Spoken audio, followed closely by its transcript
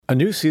A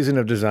new season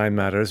of Design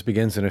Matters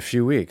begins in a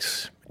few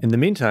weeks. In the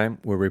meantime,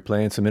 we're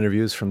replaying some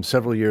interviews from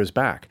several years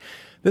back.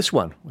 This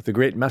one, with the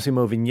great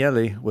Massimo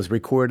Vignelli, was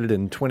recorded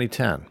in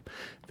 2010.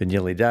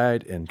 Vignelli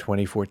died in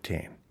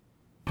 2014.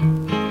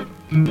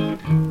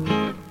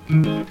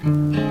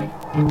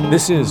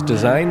 This is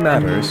Design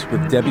Matters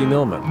with Debbie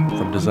Millman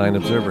from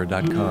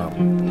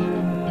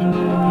DesignObserver.com.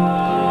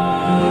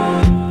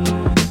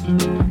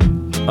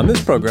 On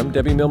this program,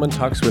 Debbie Millman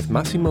talks with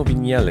Massimo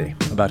Vignelli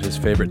about his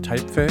favorite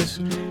typeface,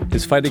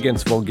 his fight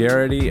against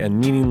vulgarity and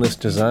meaningless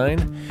design,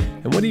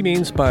 and what he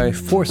means by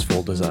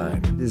forceful design.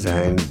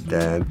 Design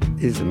that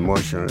is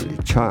emotionally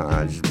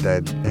charged,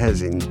 that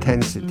has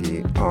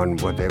intensity on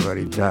whatever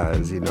it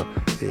does.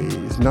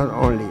 It's not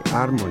only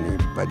harmony,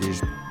 but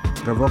it's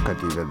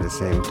provocative at the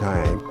same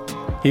time.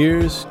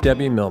 Here's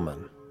Debbie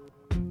Millman.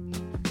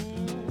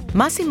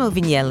 Massimo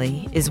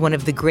Vignelli is one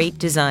of the great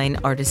design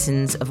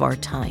artisans of our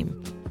time.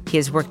 He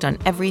has worked on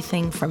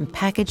everything from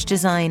package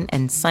design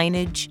and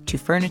signage to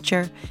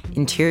furniture,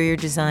 interior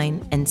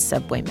design, and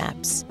subway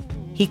maps.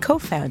 He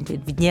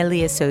co-founded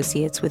Vignelli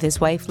Associates with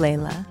his wife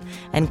Leila,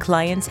 and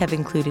clients have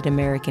included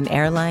American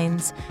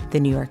Airlines, the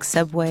New York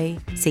Subway,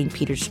 St.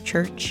 Peter's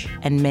Church,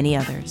 and many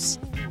others.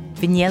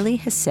 Vignelli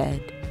has said,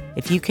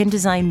 if you can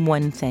design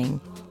one thing,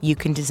 you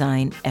can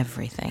design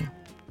everything.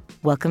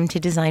 Welcome to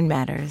Design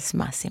Matters,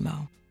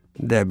 Massimo.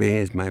 Debbie,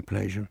 it's my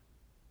pleasure.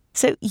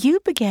 So you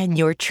began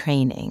your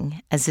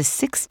training as a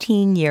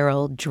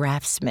 16-year-old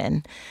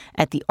draftsman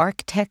at the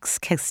Architects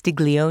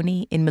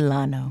Castiglione in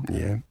Milano.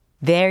 Yeah.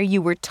 There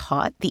you were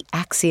taught the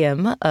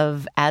axiom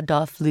of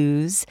Adolf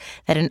Loos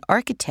that an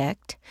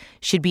architect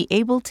should be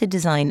able to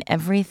design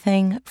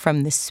everything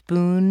from the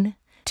spoon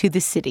to the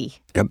city.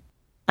 Yep.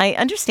 I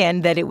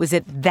understand that it was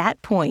at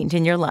that point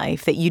in your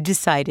life that you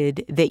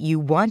decided that you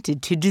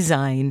wanted to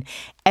design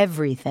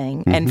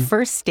everything and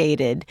first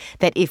stated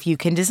that if you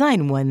can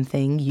design one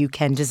thing, you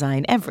can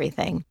design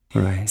everything.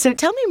 Right. So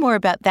tell me more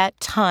about that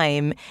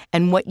time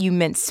and what you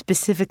meant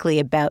specifically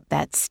about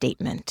that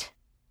statement.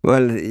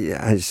 Well,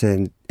 I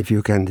said, if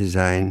you can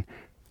design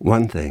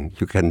one thing,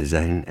 you can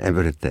design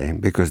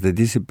everything, because the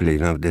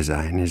discipline of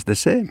design is the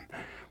same.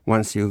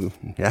 Once you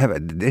have a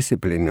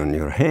discipline on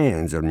your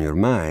hands, on your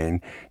mind,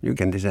 you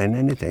can design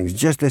anything. It's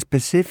just the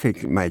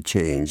specific might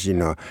change,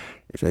 So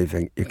if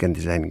you can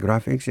design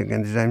graphics, you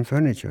can design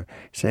furniture.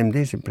 Same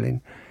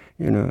discipline.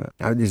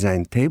 I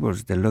design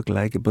tables that look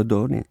like a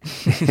Bodoni.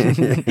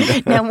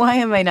 Now, why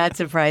am I not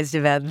surprised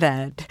about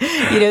that?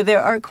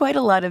 There are quite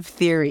a lot of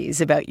theories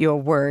about your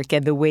work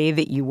and the way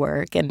that you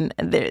work. And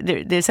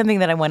there's something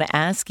that I want to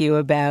ask you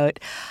about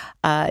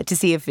to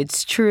see if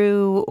it's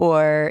true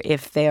or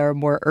if they are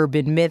more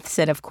urban myths.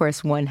 And, of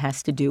course, one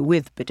has to do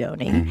with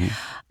Bodoni.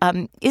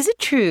 Is it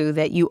true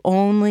that you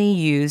only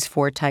use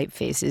 4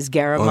 typefaces,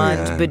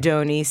 Garamond,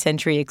 Bodoni,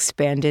 Century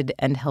Expanded,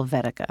 and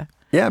Helvetica?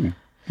 Yeah.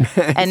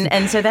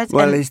 and so that's...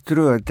 Well, it's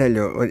true, I tell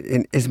you.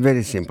 It's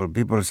very simple.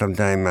 People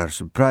sometimes are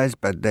surprised,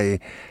 but they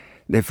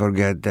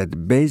forget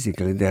that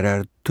basically there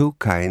are 2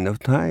 kinds of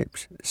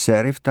types,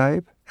 serif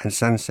type and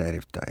sans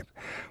serif type.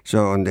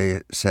 So on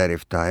the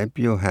serif type,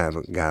 you have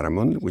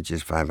Garamond, which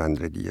is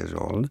 500 years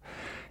old.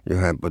 You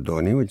have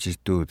Bodoni, which is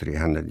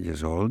 200-300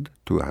 years old,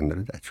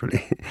 200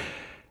 actually.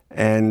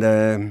 And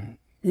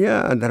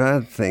there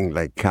are things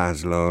like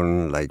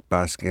Caslon, like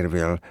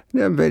Baskerville.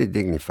 They're very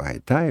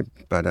dignified type,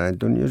 but I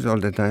don't use all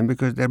the time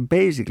because they're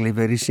basically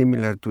very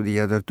similar to the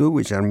other 2,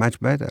 which are much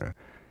better.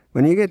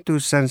 When you get to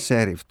sans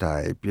serif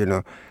type,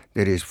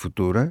 there is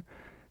Futura,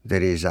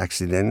 there is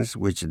Accidents,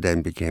 which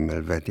then became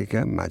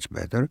Helvetica, much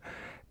better,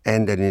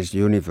 and then is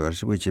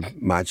Universe, which is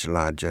much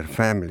larger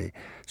family.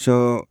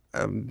 So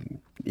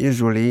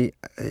usually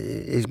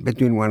it's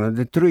between one of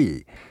the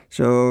 3.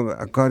 So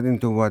according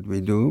to what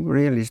we do,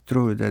 really it's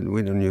true that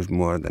we don't use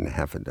more than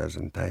half a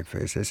dozen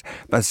typefaces.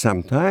 But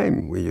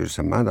sometimes we use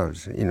some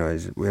others.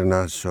 We're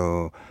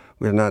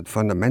not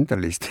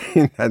fundamentalist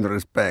in that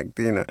respect.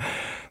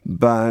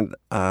 But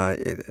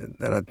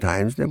there are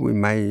times that we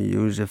might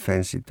use a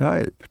fancy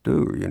type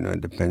too. It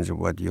depends on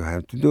what you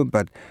have to do.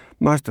 But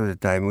most of the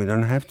time we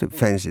don't have to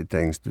fancy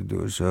things to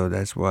do. So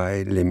that's why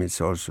it limits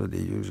also the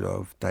use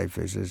of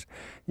typefaces.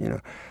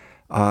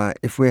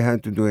 If we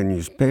had to do a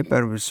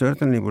newspaper, we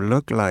certainly would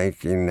look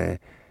like in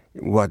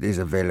what is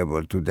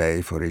available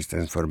today, for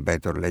instance, for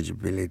better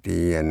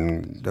legibility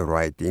and the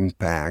right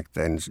impact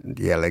and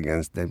the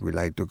elegance that we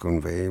like to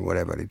convey,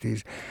 whatever it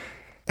is.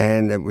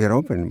 And we're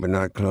open, we're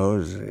not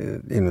closed,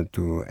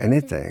 to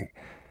anything.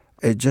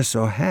 It just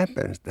so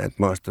happens that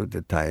most of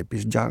the type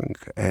is junk,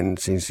 and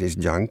since it's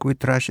junk, we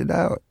trash it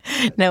out.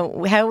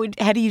 Now, how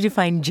do you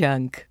define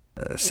junk?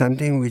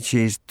 Something which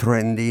is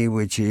trendy,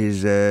 which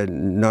is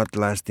not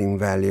lasting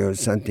value,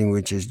 something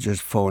which is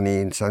just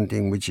phony,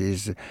 something which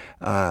is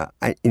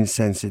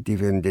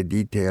insensitive in the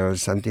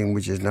details, something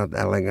which is not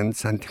elegant,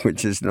 something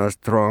which is not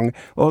strong,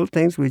 all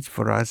things which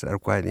for us are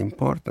quite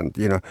important,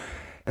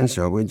 And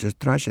so we just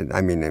trash it.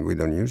 We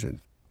don't use it.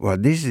 Well,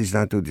 this is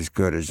not to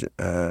discourage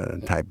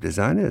type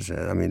designers.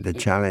 I mean, the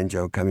challenge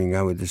of coming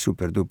out with the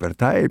super-duper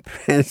type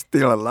is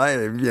still alive.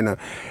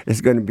 It's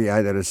going to be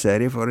either a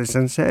serif or a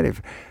sans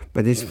serif.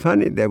 But it's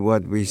funny that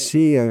what we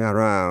see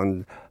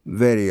around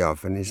very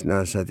often is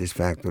not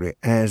satisfactory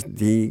as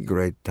the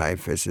great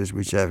typefaces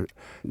which have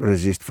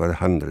resisted for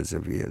hundreds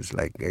of years,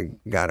 like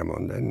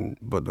Garamond and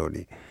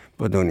Bodoni.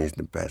 Bodoni is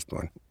the best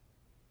one.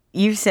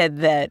 You said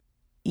that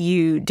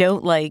you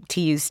don't like to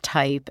use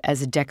type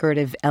as a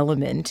decorative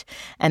element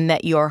and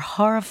that you're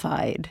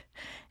horrified,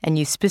 and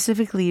you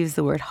specifically use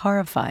the word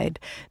horrified,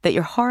 that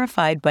you're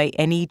horrified by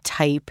any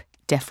type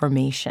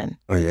deformation.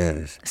 Oh,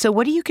 yes. So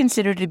what do you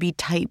consider to be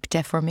type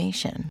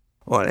deformation?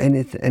 Well,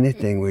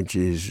 anything which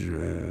is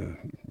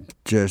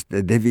just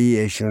a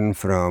deviation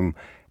from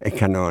a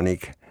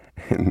canonic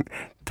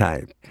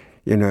type.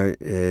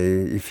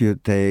 If you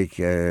take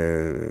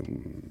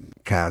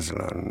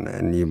Caslon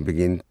and you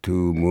begin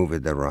to move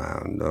it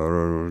around,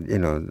 or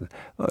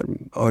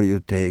you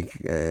take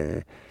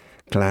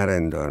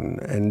Clarendon,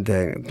 and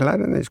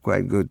Clarendon is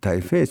quite good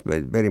typeface,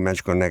 but very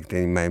much connected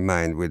in my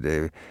mind with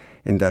the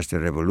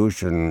Industrial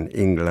Revolution,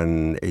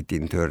 England,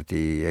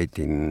 1830,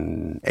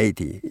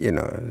 1880,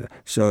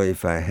 So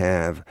if I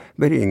have,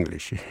 very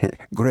English,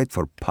 great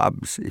for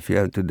pubs. If you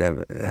have to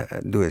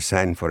do a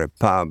sign for a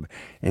pub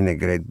in a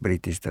great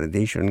British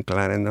tradition,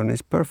 Clarendon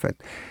is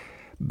perfect.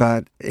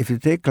 But if you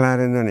take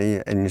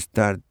Clarendon and you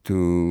start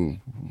to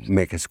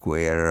make a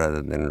square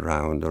rather than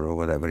round or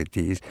whatever it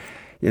is,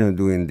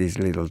 doing this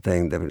little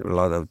thing that a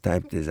lot of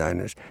type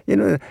designers,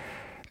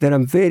 there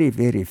are very,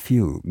 very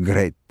few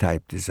great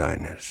type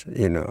designers,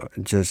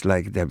 just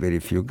like there are very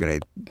few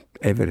great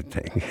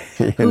everything.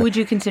 Who would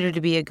you consider to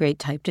be a great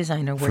type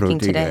designer working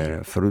today?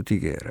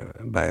 Frutiger,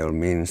 by all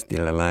means,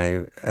 still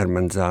alive.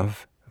 Hermann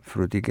Zoff,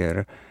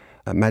 Frutiger.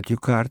 Matthew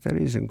Carter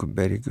is a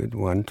very good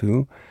one,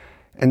 too.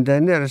 And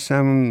then there are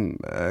some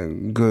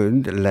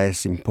good,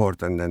 less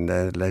important than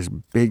that, less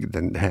big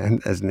than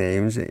that, as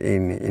names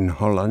in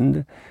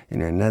Holland, in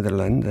the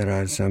Netherlands. There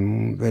are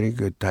some very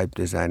good type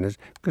designers,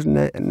 because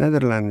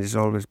Netherlands is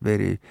always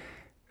been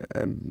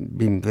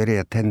very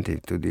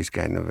attentive to this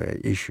kind of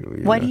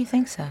issue. Why do you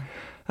think so?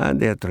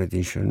 Their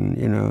tradition,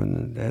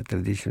 their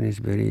tradition is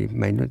very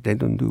minute. They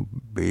don't do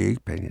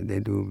big paintings, they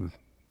do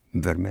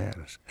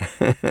Vermeers.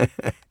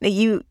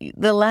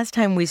 The last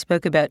time we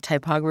spoke about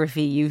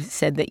typography, you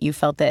said that you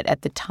felt that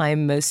at the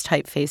time most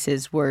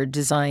typefaces were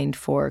designed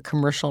for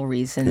commercial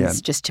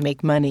reasons, just to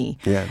make money,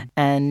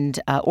 and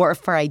or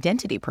for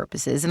identity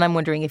purposes. And I'm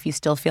wondering if you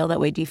still feel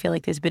that way. Do you feel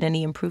like there's been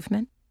any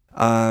improvement?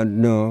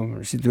 No,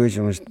 the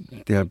situation was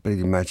still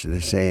pretty much the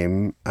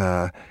same.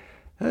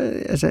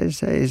 As I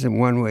say, it's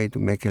one way to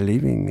make a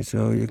living,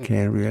 so you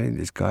can't really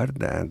discard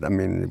that. I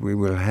mean, we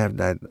will have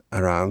that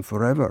around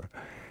forever.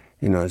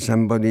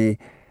 Somebody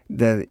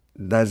that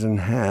doesn't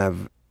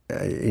have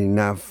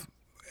enough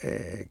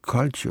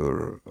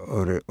culture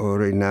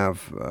or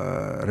enough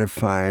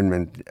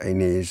refinement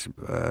in his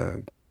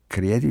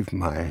creative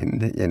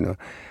mind,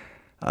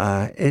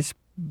 it's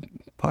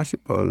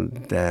possible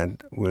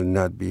that will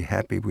not be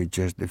happy with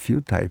just a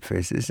few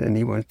typefaces and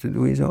he wants to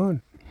do his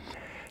own,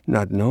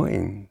 not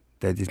knowing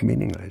that it's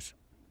meaningless.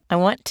 I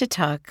want to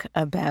talk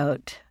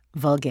about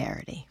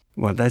vulgarity.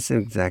 Well, that's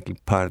exactly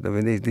part of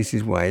it. This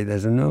is why he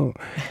doesn't know.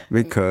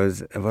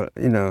 Because, I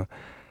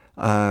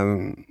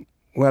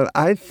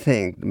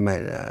think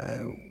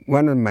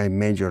one of my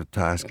major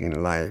tasks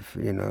in life,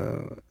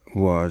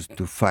 was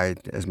to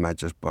fight as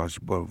much as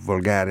possible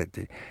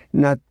vulgarity.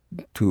 Not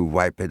to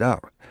wipe it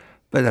out,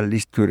 but at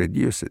least to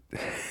reduce it.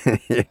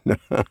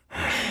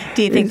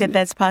 Do you think that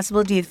that's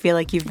possible? Do you feel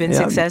like you've been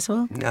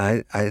successful?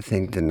 I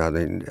think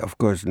that of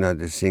course, not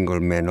a single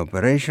man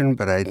operation,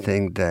 but I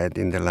think that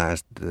in the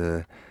last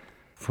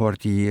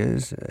 40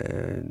 years,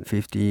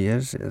 50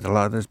 years, a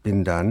lot has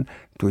been done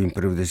to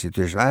improve the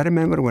situation. I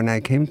remember when I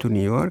came to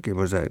New York, it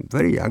was a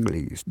very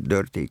ugly,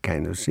 dirty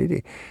kind of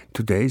city.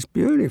 Today it's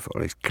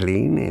beautiful, it's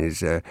clean,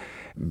 it's a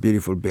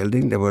beautiful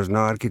building. There was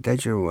no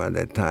architecture at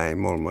that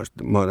time, almost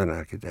modern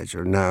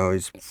architecture. Now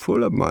it's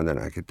full of modern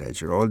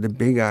architecture. All the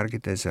big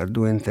architects are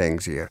doing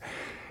things here.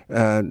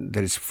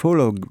 There is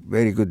full of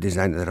very good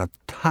designers. There are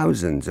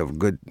thousands of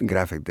good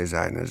graphic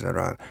designers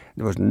around.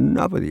 There was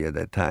nobody at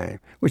that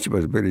time, which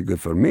was very good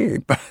for me.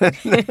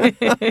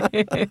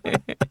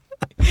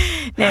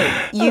 Now,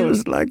 I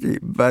was lucky.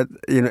 But,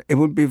 it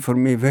would be for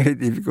me very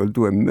difficult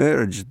to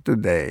emerge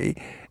today,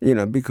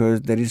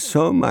 because there is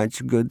so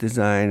much good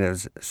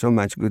designers, so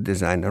much good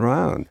design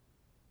around.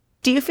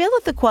 Do you feel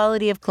that the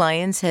quality of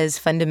clients has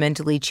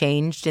fundamentally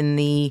changed in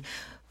the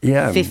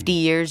 50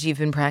 years you've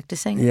been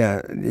practicing?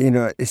 Yeah,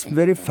 it's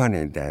very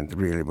funny that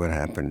really what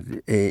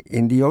happened.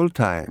 In the old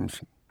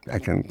times, I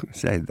can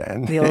say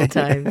that. The old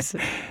times.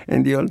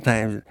 In the old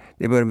times,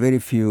 there were very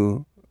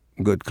few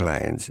good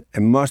clients,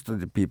 and most of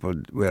the people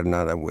were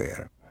not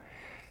aware.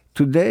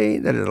 Today,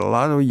 there is a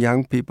lot of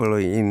young people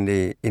in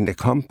the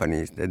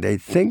companies that they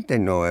think they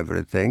know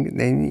everything.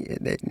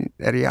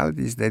 The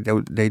reality is that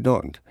they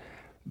don't.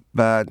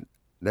 But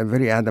they're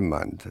very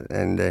adamant,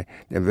 and they're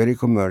very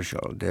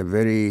commercial. They're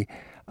very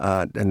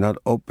they're not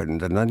open,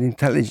 they're not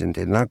intelligent,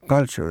 they're not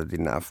cultured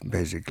enough,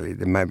 basically.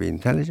 They might be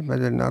intelligent, but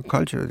they're not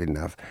cultured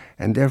enough.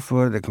 And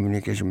therefore, the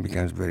communication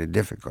becomes very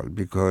difficult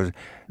because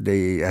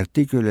they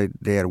articulate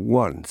their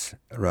wants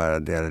rather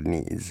than their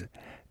needs.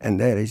 And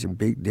there is a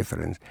big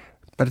difference,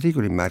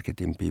 particularly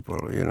marketing people,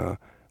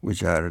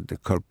 which are the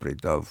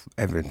culprit of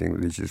everything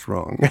which is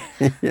wrong,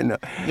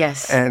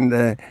 Yes.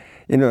 And,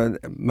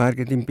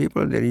 marketing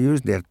people,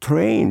 they're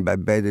trained by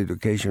bad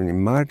education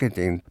in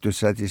marketing to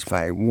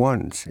satisfy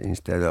wants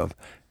instead of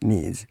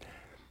needs.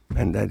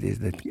 And that is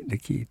the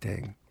key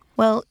thing.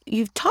 Well,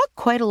 you've talked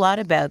quite a lot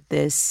about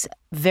this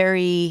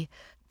very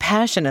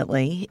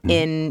passionately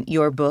in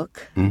your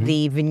book,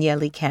 The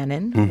Vignelli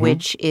Canon,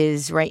 which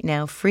is right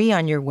now free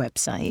on your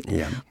website,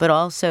 but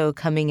also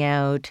coming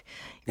out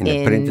in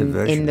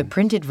the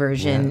printed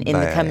version in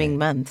the coming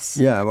months.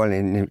 Yeah, well,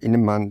 in a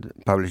month,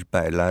 published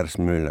by Lars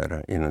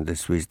Müller, the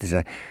Swiss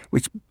designer,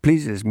 which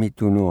pleases me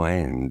to no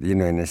end,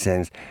 in a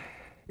sense.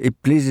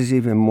 It pleases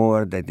even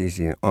more that it's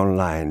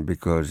online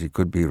because it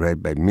could be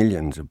read by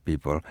millions of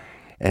people.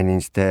 And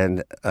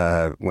instead,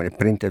 when a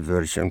printed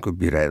version could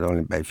be read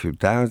only by a few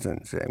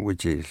thousands,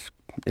 which is,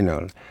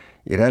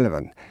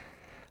 irrelevant.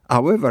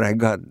 However, I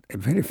got a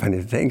very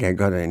funny thing. I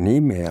got an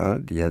email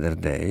the other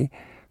day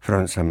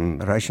from some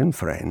Russian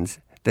friends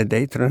that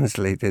they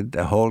translated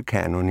the whole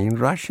canon in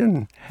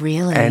Russian.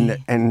 Really?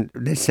 And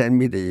they sent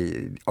me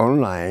the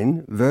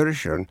online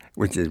version,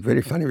 which is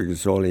very funny because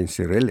it's all in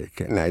Cyrillic,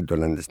 and I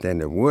don't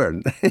understand a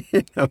word.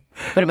 But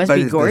it must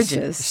be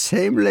gorgeous.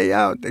 Same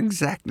layout,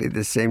 exactly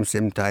the same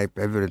type,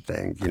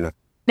 everything,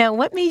 Now,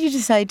 what made you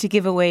decide to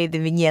give away the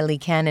Vignelli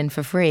Canon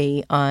for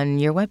free on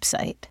your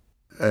website?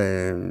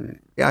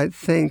 I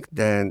think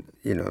that,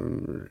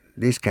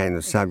 this kind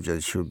of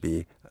subject should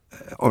be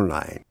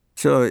online.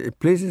 So it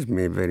pleases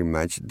me very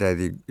much that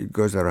it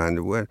goes around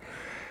the world.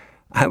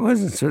 I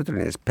wasn't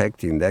certainly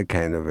expecting that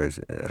kind of a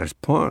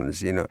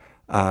response,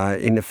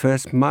 In the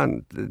first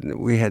month,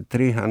 we had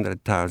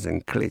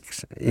 300,000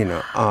 clicks,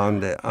 on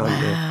the.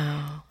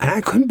 And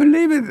I couldn't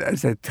believe it. I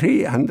said,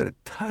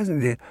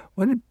 300,000.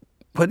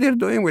 What they're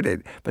doing with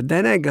it? But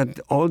then I got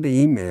all the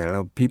email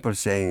of people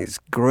saying it's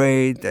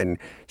great and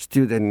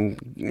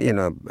students,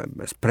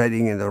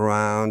 spreading it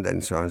around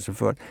and so on and so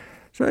forth.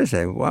 So I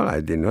said, well, I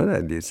didn't know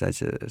that it's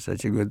such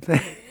a good thing.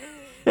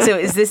 So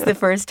is this the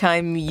first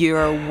time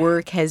your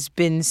work has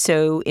been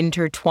so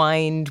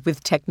intertwined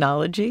with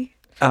technology?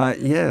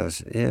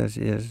 Yes.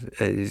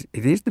 It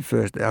is the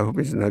first. I hope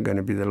it's not going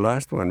to be the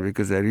last one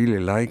because I really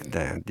like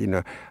that.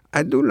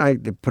 I do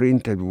like the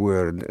printed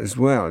word as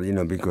well,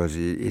 because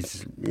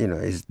it's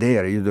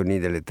there. You don't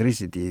need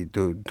electricity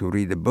to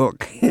read a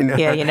book.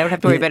 Yeah, you never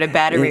have to worry about a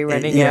battery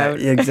running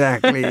out. Yeah,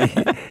 exactly.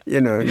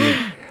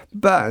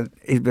 But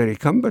it's very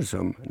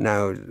cumbersome.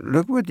 Now,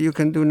 look what you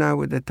can do now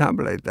with the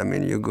tablet. I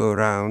mean, you go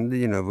around,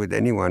 with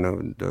any one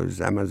of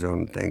those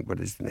Amazon things, what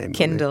is the name?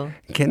 Kindle.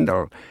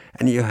 Kindle.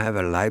 And you have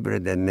a library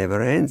that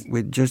never ends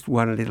with just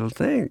one little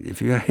thing.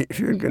 If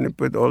you're going to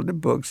put all the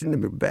books in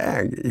the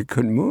bag, you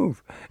couldn't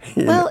move.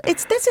 Well,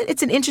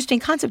 it's an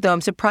interesting concept, though.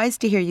 I'm surprised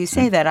to hear you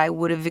say that. I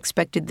would have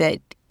expected that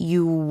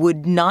you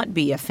would not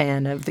be a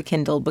fan of the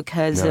Kindle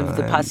because of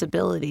the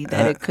possibility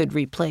that it could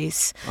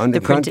replace the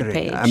printed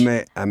page.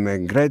 I'm a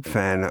great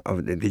fan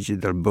of the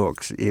digital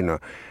books.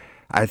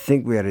 I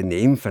think we are in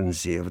the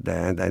infancy of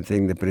that. I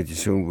think that pretty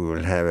soon we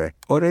will have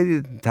already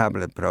the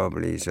tablet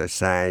probably is a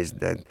size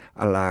that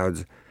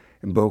allows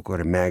a book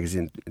or a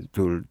magazine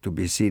to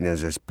be seen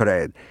as a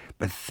spread.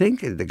 But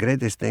the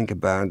greatest thing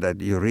about that,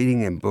 you're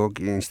reading a book,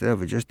 instead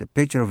of just a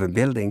picture of a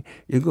building,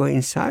 you go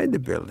inside the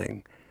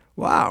building.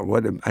 Wow,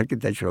 what an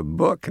architectural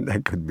book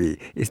that could be.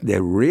 It's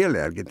the real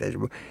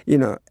architectural book,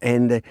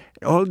 and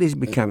all this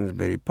becomes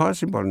very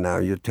possible now.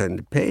 You turn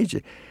the page,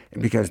 it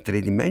becomes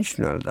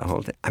three-dimensional, the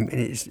whole thing. I mean,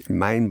 it's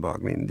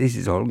mind-boggling. This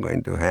is all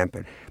going to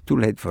happen. Too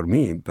late for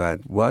me,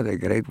 but what a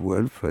great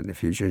world for the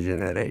future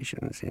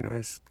generations,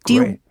 it's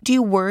great. Do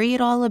you worry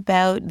at all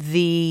about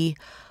the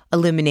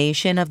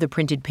elimination of the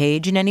printed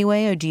page in any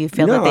way, or do you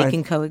feel that they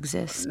can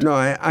coexist? No,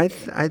 I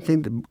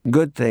think the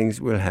good things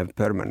will have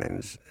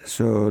permanence.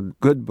 So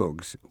good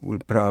books will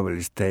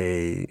probably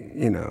stay,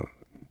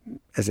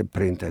 as a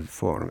printed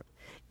form.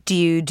 Do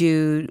you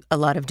do a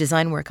lot of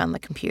design work on the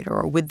computer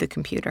or with the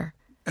computer?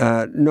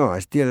 No, I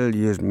still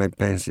use my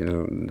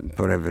pencil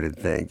for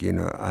everything.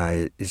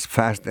 It's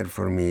faster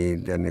for me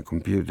than a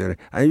computer.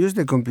 I use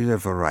the computer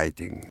for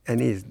writing, and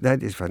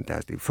that is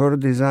fantastic. For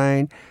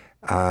design,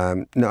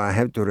 no, I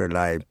have to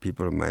rely on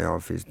people in my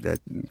office that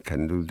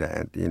can do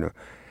that.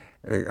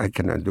 I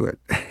cannot do it.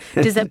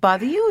 Does that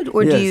bother you,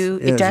 or yes, do you?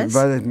 Yes, it does. It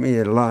bothers me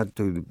a lot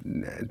to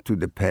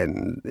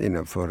depend,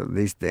 for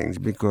these things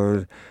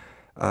because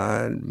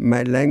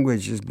my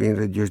language is being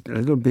reduced a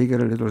little bigger,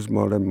 a little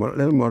smaller, a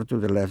little more to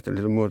the left, a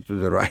little more to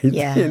the right.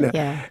 Yeah,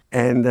 yeah.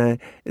 And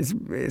it's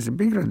a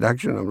big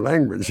reduction of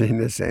language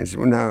in a sense.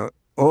 Now,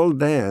 all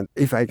that,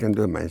 if I can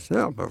do it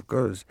myself, of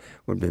course,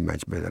 would be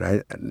much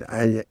better.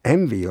 I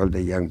envy all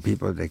the young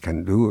people that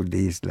can do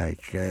this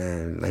like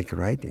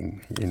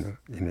writing,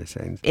 in a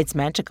sense. It's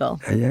magical.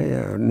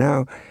 Yeah.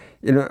 Now,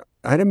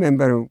 I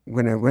remember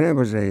when I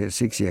was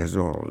 6 years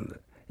old,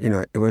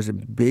 it was a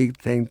big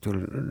thing to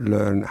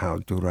learn how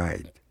to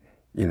write.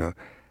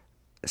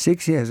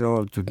 6 years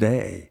old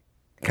today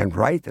can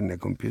write on the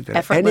computer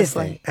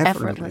Effortlessly. anything,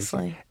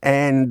 effortlessly,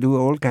 and do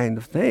all kinds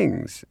of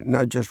things,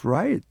 not just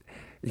write.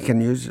 You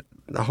can use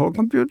the whole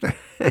computer.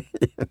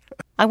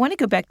 I want to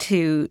go back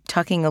to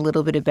talking a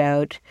little bit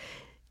about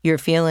your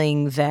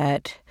feeling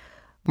that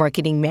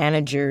marketing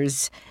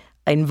managers'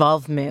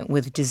 involvement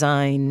with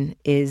design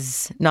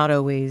is not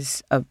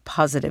always a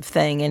positive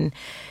thing. And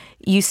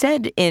you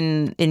said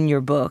in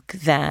your book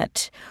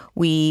that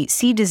we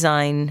see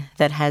design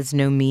that has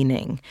no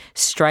meaning,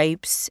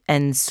 stripes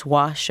and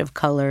swash of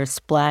color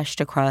splashed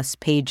across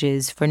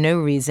pages for no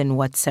reason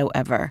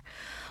whatsoever.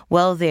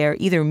 Well, they're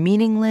either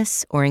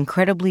meaningless or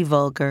incredibly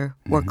vulgar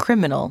or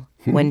criminal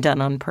when done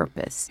on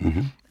purpose.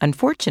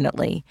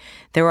 Unfortunately,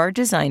 there are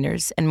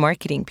designers and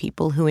marketing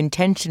people who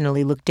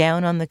intentionally look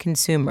down on the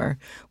consumer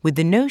with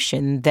the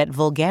notion that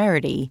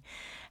vulgarity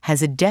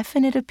has a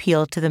definite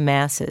appeal to the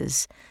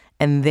masses,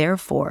 and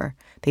therefore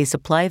they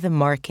supply the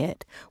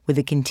market with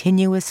a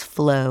continuous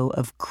flow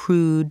of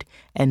crude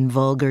and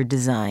vulgar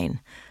design.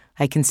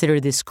 I consider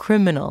this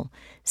criminal,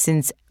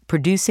 since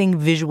producing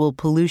visual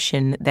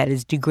pollution that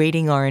is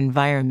degrading our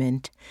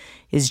environment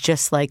is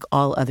just like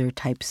all other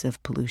types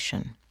of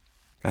pollution.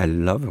 I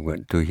love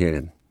to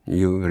hear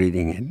you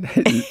reading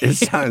it. It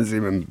sounds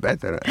even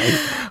better.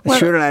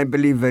 I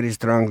believe very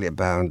strongly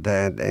about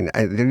that, and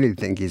I really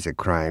think it's a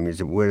crime. It's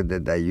a word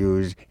that I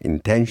use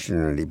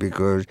intentionally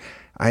because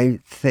I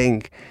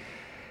think,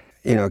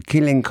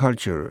 killing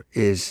culture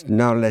is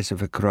no less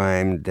of a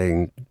crime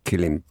than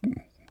killing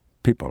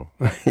people,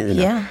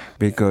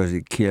 because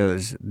it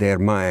kills their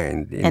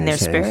mind and their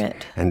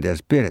spirit. And their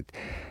spirit.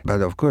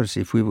 But of course,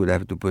 if we would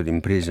have to put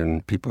in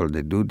prison people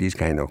that do this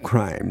kind of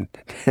crime,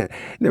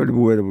 the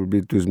world would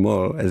be too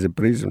small as a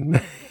prison.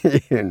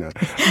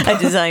 A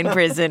design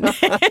prison.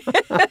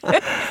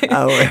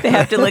 They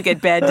have to look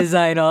at bad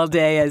design all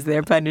day as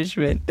their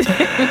punishment.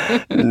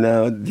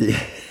 No,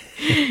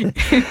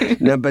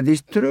 but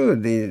it's true.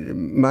 The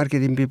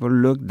marketing people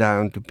look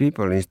down to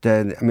people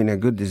instead. I mean, a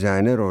good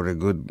designer or a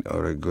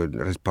good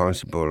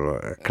responsible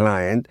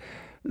client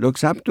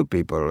looks up to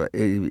people.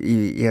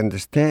 He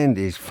understands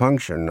his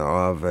function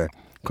of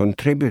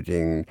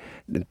contributing,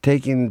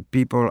 taking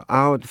people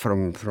out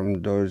from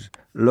those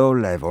low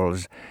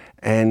levels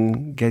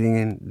and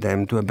getting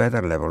them to a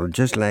better level.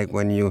 Just like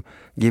when you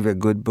give a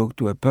good book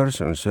to a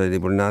person, so they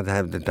will not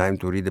have the time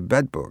to read a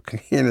bad book,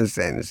 in a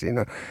sense,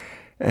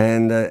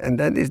 And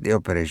that is the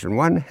operation.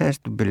 One has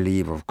to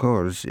believe, of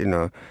course,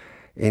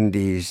 in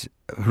this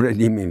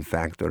redeeming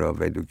factor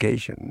of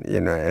education,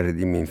 a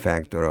redeeming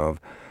factor of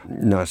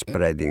not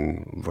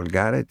spreading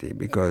vulgarity,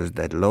 because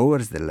that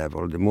lowers the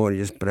level. The more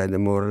you spread, the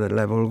more the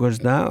level goes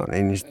down.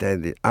 And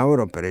instead,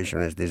 our operation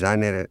as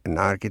designers and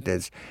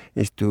architects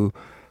is to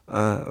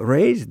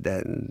raise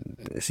that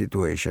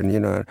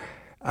situation,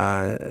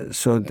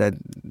 so that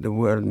the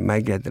world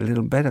might get a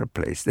little better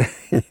place,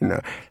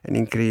 and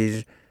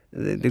increase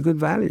the good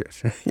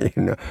values,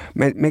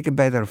 make a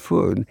better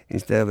food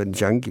instead of a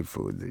junky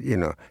food,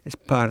 it's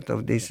part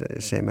of this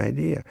same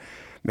idea.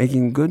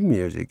 Making good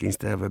music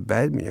instead of a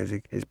bad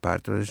music is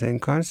part of the same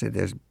concept.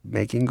 There's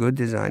making good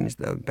design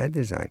instead of bad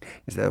design,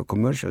 instead of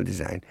commercial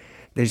design.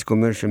 There's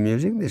commercial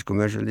music, there's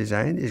commercial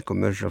design, there's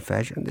commercial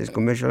fashion, there's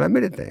commercial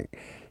everything.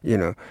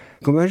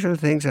 Commercial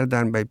things are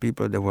done by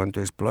people that want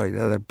to exploit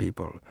other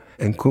people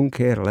and couldn't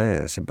care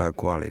less about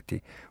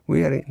quality.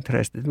 We are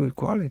interested with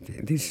quality.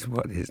 This is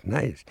what is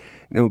nice.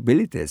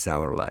 Nobility is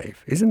our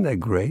life. Isn't that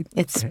great?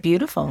 It's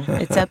beautiful.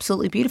 It's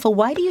absolutely beautiful.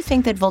 Why do you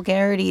think that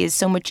vulgarity is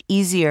so much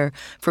easier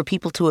for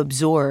people to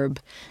absorb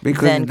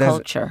than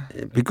culture?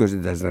 Because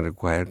it does not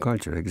require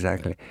culture,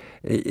 exactly.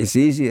 It's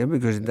easier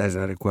because it does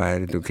not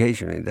require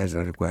education. It does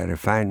not require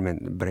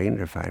refinement, brain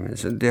refinement.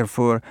 So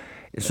therefore,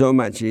 it's so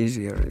much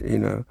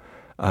easier,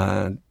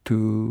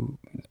 to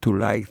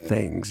like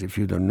things if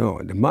you don't know.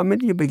 The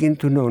moment you begin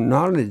to know,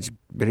 knowledge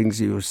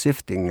brings you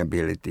sifting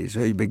ability.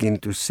 So you begin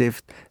to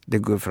sift the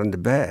good from the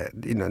bad.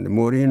 The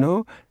more you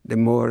know, the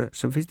more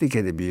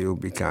sophisticated you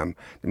become,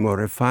 the more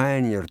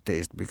refined your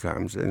taste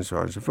becomes, and so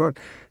on and so forth.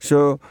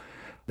 So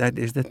that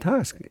is the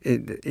task.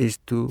 It is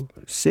to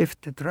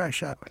sift the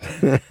trash out.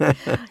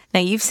 Now,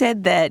 you've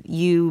said that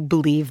you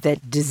believe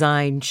that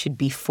design should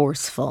be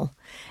forceful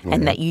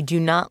and that you do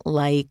not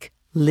like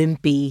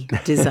limpy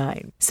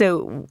design.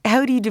 So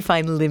how do you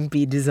define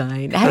limpy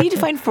design? How do you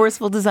define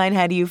forceful design?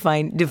 How do you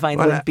define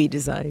limpy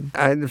design?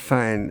 I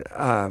define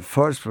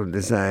forceful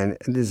design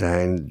a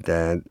design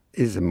that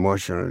is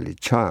emotionally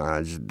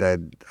charged,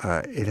 that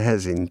it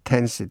has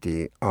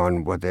intensity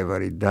on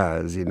whatever it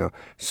does,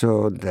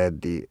 so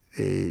that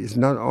it's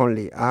not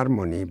only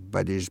harmony,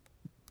 but is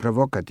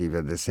provocative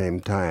at the same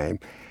time,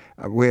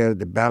 where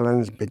the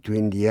balance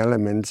between the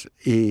elements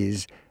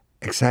is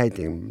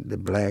exciting, the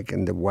black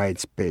and the white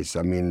space.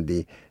 I mean,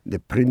 the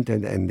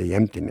printed and the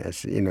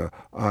emptiness,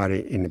 are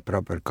in a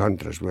proper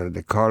contrast where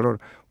the color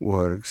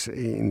works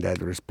in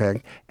that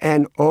respect,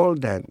 and all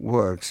that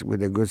works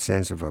with a good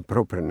sense of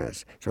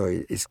appropriateness. So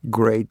it's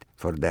great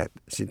for that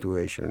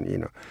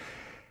situation.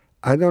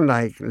 I don't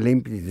like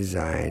limpy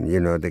design,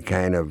 the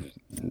kind of,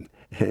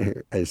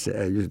 I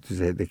used to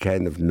say, the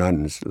kind of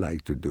nuns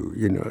like to do,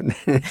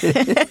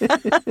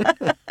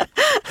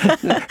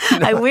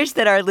 I wish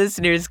that our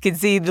listeners could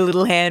see the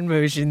little hand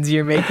motions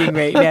you're making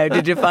right now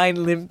to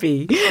define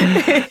limpy.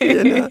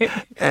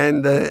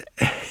 And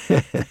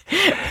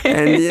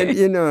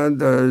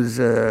those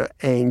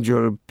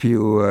angel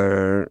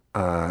pure,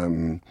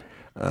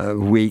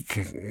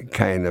 weak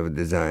kind of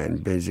design,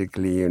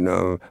 basically,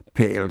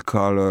 pale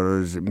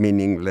colors,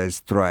 meaningless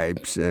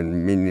stripes,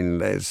 and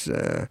meaningless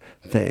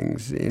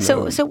things.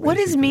 So what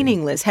is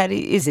meaningless?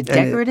 Is it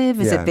decorative?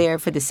 Is it there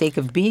for the sake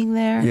of being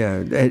there?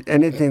 Yeah,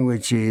 anything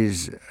which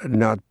is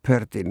not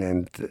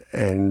pertinent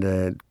and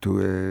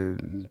to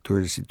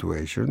a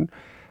situation.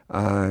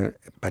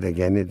 But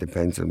again, it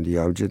depends on the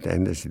object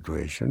and the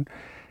situation.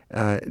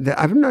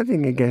 I've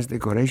nothing against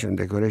decoration.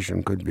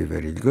 Decoration could be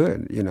very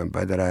good,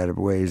 but there are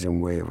ways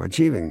and ways of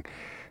achieving.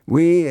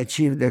 We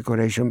achieve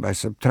decoration by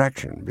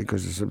subtraction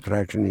because the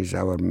subtraction is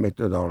our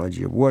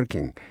methodology of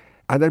working.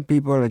 Other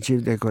people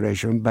achieve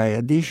decoration by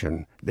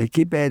addition. They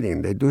keep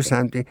adding. They do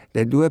something.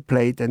 They do a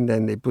plate and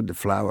then they put the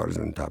flowers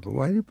on top.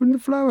 Why do you put the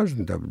flowers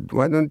on top?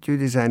 Why don't you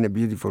design a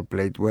beautiful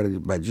plate where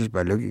just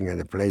by looking at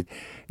the plate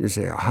you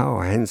say, how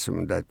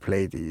handsome that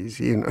plate is,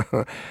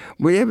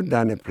 We have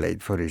done a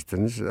plate, for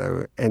instance,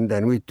 and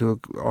then we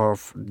took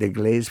off the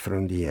glaze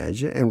from the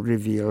edge and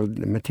revealed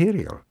the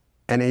material.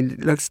 And it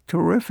looks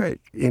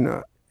terrific,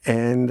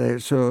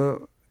 And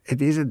so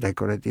it is a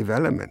decorative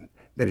element.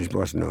 There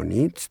was no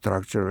need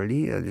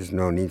structurally. There is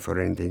no need for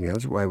anything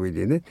else. Why we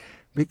did it?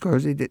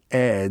 Because it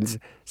adds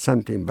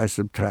something by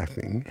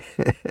subtracting.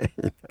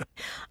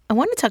 I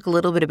want to talk a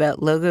little bit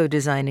about logo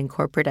design and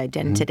corporate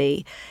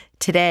identity. Mm-hmm.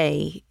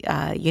 Today,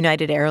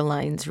 United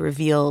Airlines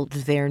revealed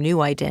their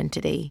new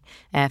identity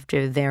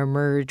after their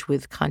merge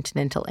with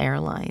Continental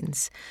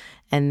Airlines.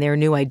 And their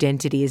new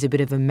identity is a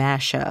bit of a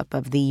mashup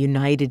of the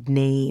United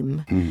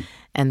name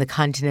and the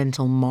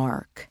Continental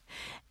mark.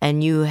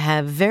 And you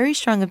have very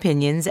strong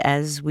opinions,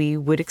 as we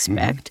would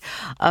expect,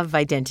 of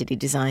identity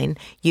design.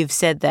 You've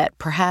said that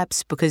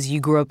perhaps because you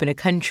grew up in a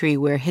country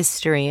where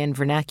history and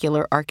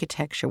vernacular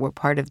architecture were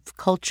part of the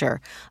culture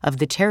of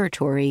the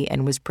territory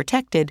and was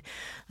protected,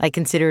 I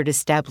considered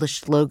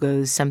established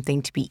logos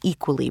something to be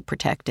equally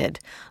protected.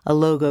 A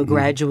logo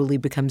gradually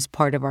becomes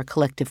part of our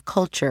collective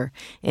culture.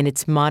 In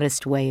its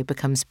modest way, it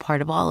becomes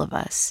part of all of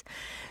us.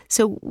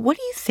 So what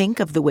do you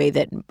think of the way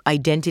that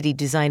identity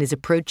design is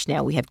approached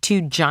now? We have two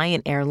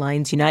giant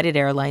airlines, United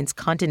Airlines,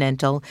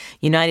 Continental.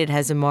 United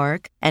has a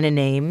mark and a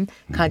name.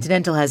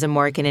 Continental has a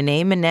mark and a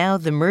name. And now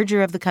the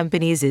merger of the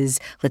companies is,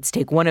 let's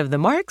take one of the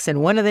marks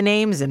and one of the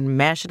names and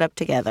mash it up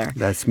together.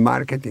 That's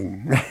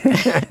marketing.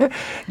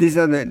 These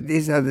are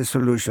the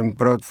solutions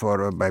brought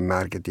forward by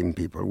marketing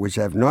people, which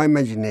have no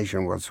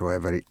imagination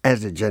whatsoever.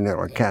 As a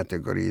general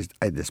category,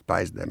 I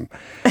despise them.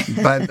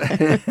 But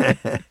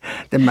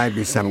there might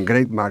be some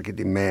great marketing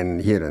men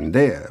here and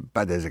there,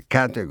 but as a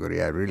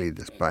category, I really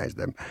despise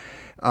them.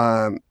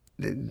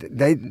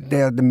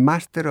 They are the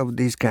master of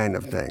this kind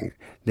of thing.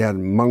 They are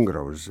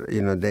mongrels.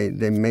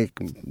 They make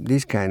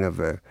this kind of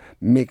a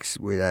mix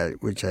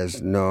which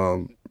has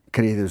no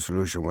creative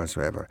solution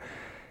whatsoever.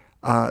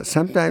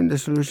 Sometimes the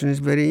solution is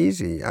very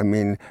easy. I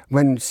mean,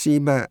 when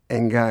Ciba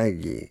and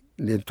Geigy,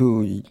 the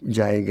two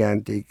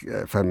gigantic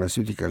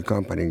pharmaceutical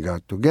companies,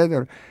 got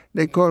together,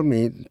 they called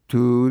me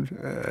to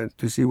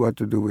see what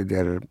to do with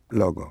their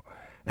logo.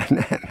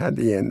 And at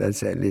the end, I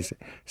said, listen,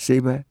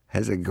 Ciba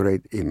has a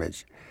great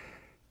image.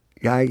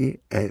 Geigy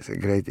has a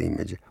great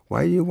image.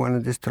 Why do you want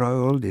to destroy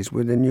all this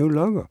with a new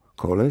logo?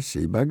 Call it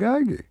Ciba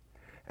Geigy.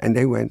 And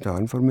they went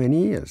on for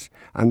many years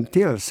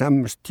until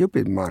some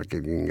stupid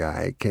marketing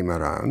guy came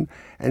around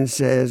and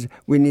says,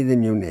 we need a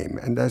new name.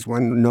 And that's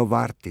when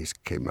Novartis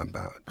came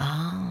about.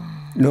 Oh.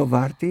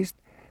 Novartis?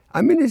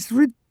 I mean, it's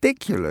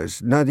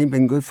ridiculous. Not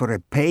even good for a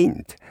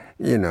paint,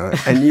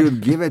 And you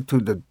give it to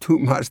the two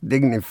most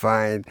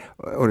dignified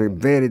or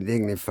very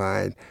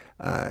dignified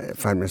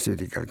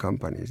pharmaceutical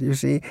companies. You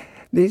see,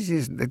 this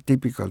is the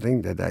typical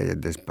thing that I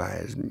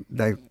despise,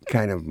 that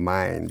kind of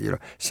mind,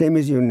 Same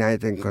as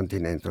United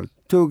Continental,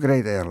 two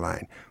great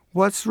airlines.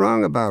 What's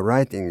wrong about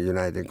writing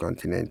United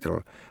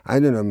Continental? I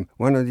don't know.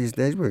 One of these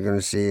days we're going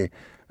to see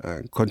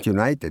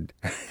Continental.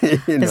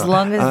 As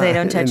long as they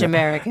don't touch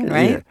American,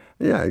 right?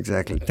 Yeah,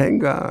 exactly.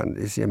 Thank God.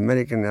 It's the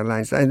American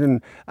Airlines.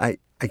 I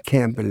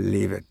can't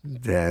believe it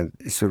that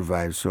it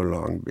survived so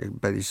long,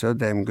 but it's so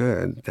damn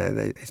good that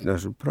it's no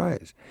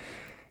surprise.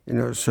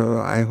 So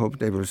I hope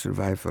they will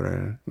survive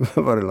for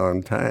a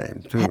long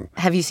time, too.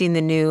 Have you seen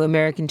the new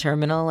American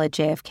terminal at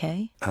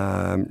JFK?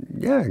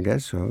 Yeah, I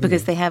guess so.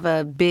 Because they have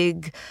a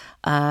big,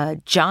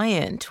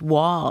 giant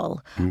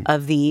wall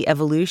of the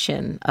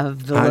evolution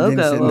of the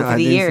logo over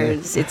the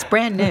years. It's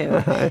brand new,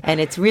 and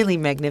it's really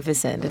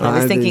magnificent. And I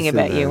was thinking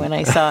about you when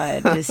I saw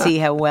it to see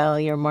how well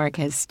your mark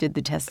has stood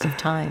the test of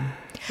time.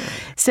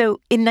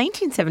 So in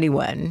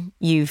 1971,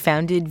 you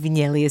founded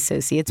Vignelli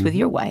Associates with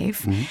your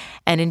wife,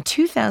 and in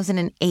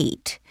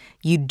 2008,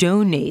 you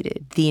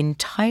donated the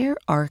entire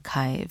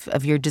archive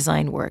of your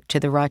design work to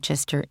the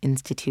Rochester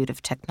Institute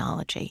of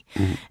Technology.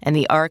 And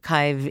the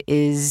archive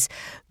is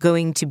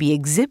going to be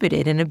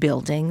exhibited in a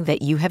building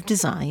that you have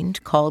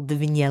designed called the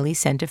Vignelli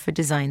Center for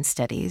Design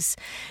Studies.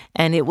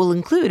 And it will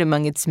include,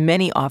 among its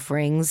many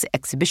offerings,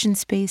 exhibition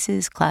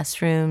spaces,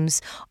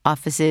 classrooms,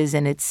 offices,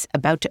 and it's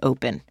about to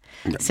open.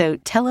 So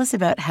tell us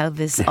about how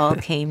this all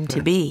came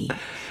to be.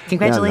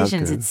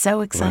 Congratulations. It's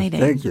so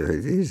exciting. Well, thank you.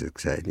 It is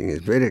exciting.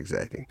 It's very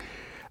exciting.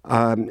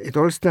 It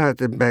all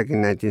started back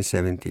in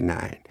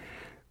 1979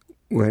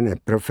 when a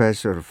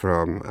professor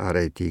from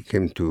RIT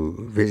came to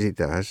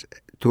visit us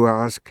to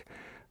ask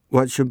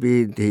what should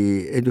be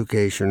the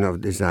education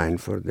of design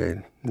for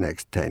the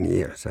next 10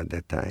 years at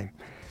that time.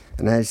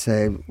 And I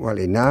said, well,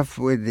 enough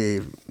with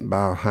the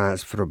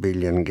Bauhaus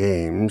Froebelian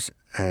games,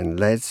 and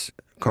let's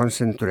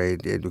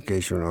concentrate the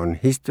education on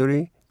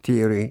history,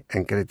 theory,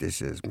 and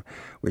criticism,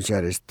 which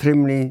are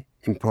extremely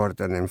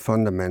important and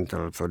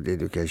fundamental for the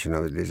education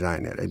of a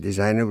designer. A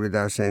designer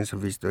without sense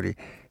of history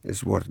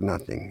is worth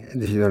nothing.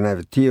 And if you don't have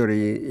a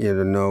theory, you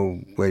don't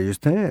know where you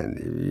stand,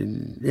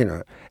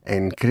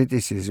 and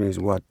criticism is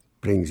what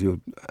brings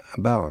you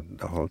about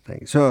the whole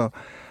thing. So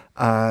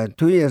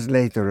 2 years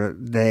later,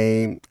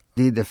 they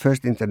did the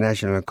first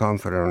international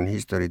conference on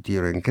history,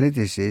 theory, and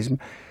criticism.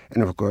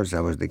 And of course, I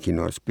was the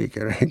keynote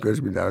speaker. It goes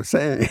without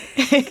saying.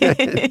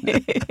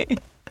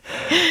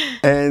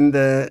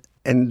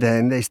 And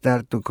then they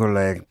start to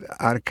collect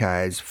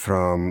archives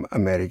from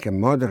American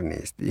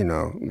modernists,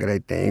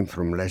 great name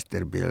from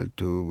Lester Bill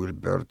to Will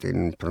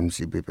Burton, from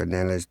C.P.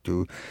 Pinellas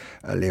to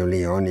Leo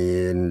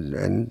Leoni,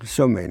 and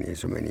so many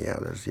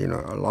others,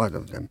 a lot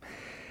of them.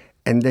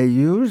 And they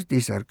use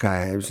these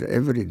archives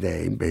every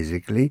day,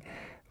 basically,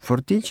 for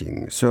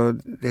teaching. So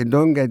they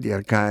don't get the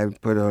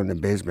archive put on the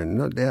basement.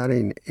 No, they are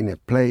in a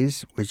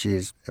place which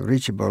is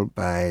reachable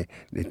by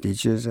the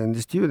teachers and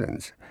the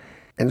students.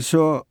 And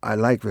so I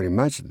like very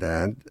much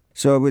that.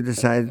 So we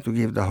decided to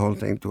give the whole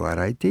thing to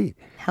RIT.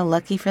 How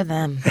lucky for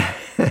them.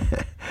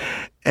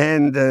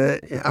 And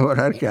our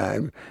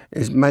archive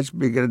is much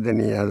bigger than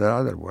any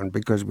other one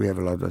because we have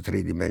a lot of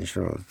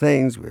three-dimensional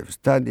things. We have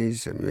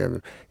studies, and we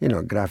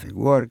have, graphic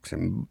works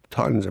and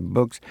tons of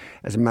books.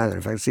 As a matter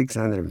of fact,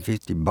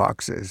 650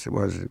 boxes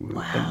was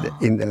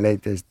in the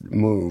latest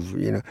move,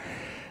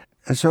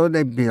 And so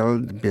they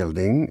build the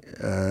building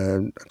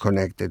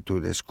connected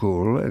to the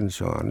school and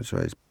so on. So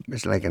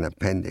it's like an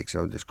appendix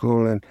of the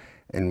school.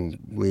 And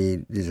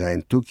we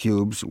designed 2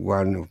 cubes,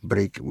 one of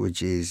brick,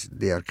 which is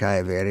the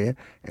archive area,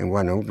 and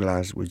one of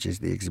glass, which is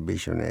the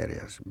exhibition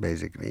areas,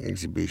 basically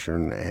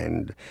exhibition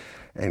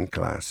and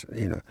class,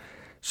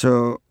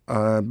 So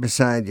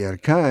beside the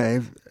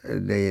archive,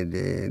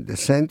 the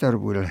center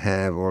will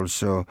have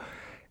also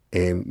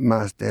a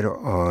master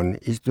on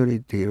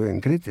history, theory,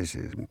 and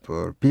criticism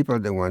for people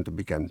that want to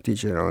become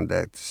teacher on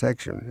that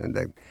section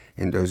and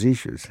in those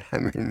issues.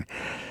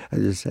 As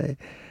you say.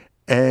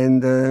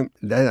 And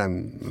that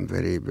I'm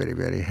very, very,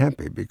 very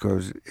happy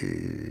because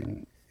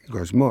it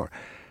goes more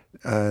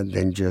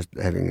than just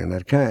having an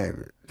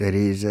archive. There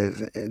is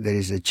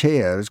a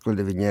chair, it's called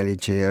the Vignelli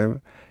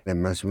chair, the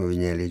Massimo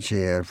Vignelli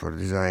chair for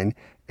design,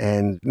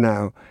 and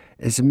now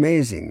it's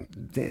amazing.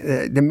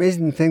 The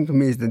amazing thing to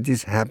me is that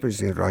this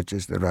happens in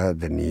Rochester rather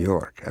than New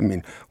York.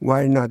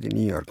 Why not in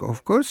New York?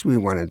 Of course we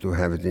wanted to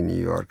have it in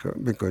New York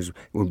because it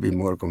would be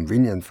more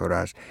convenient for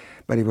us,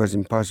 but it was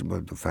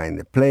impossible to find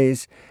a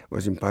place. It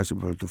was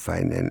impossible to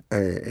find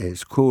a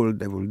school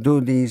that will do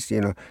this,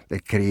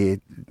 that create,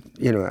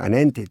 an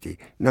entity,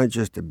 not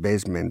just a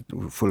basement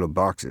full of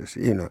boxes,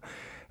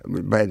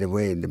 By the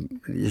way,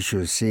 you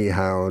should see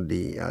how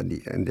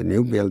in the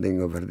new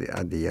building over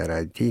at the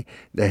RIT,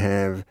 they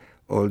have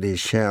all these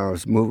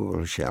shelves,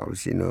 movable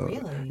shelves,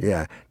 Really?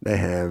 Yeah, they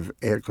have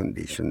air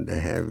conditioning, they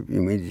have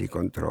humidity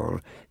control,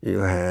 you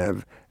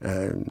have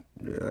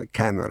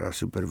camera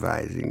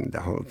supervising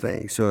the whole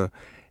thing. So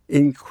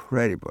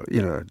incredible,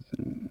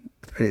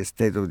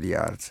 state of the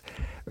arts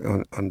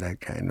on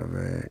that kind of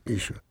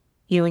issue.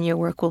 You and your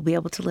work will be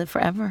able to live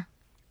forever.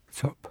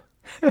 So.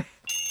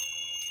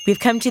 We've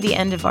come to the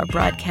end of our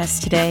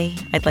broadcast today.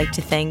 I'd like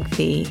to thank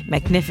the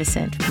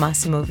magnificent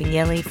Massimo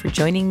Vignelli for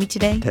joining me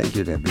today. Thank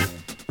you, Debbie.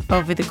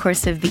 Over the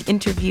course of the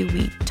interview,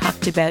 we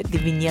talked about the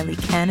Vignelli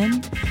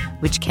Canon,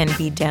 which can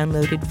be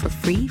downloaded for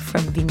free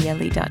from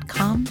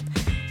Vignelli.com.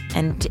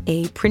 And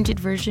a printed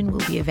version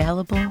will be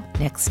available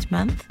next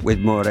month. With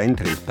more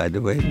entries, by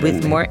the way.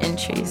 With more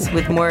entries,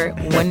 with more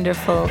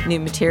wonderful new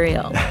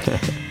material.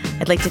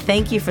 I'd like to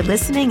thank you for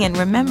listening, and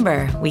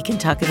remember, we can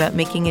talk about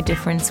making a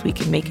difference, we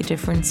can make a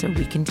difference, or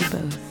we can do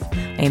both.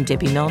 I am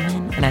Debbie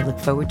Millman, and I look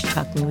forward to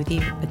talking with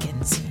you again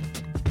soon.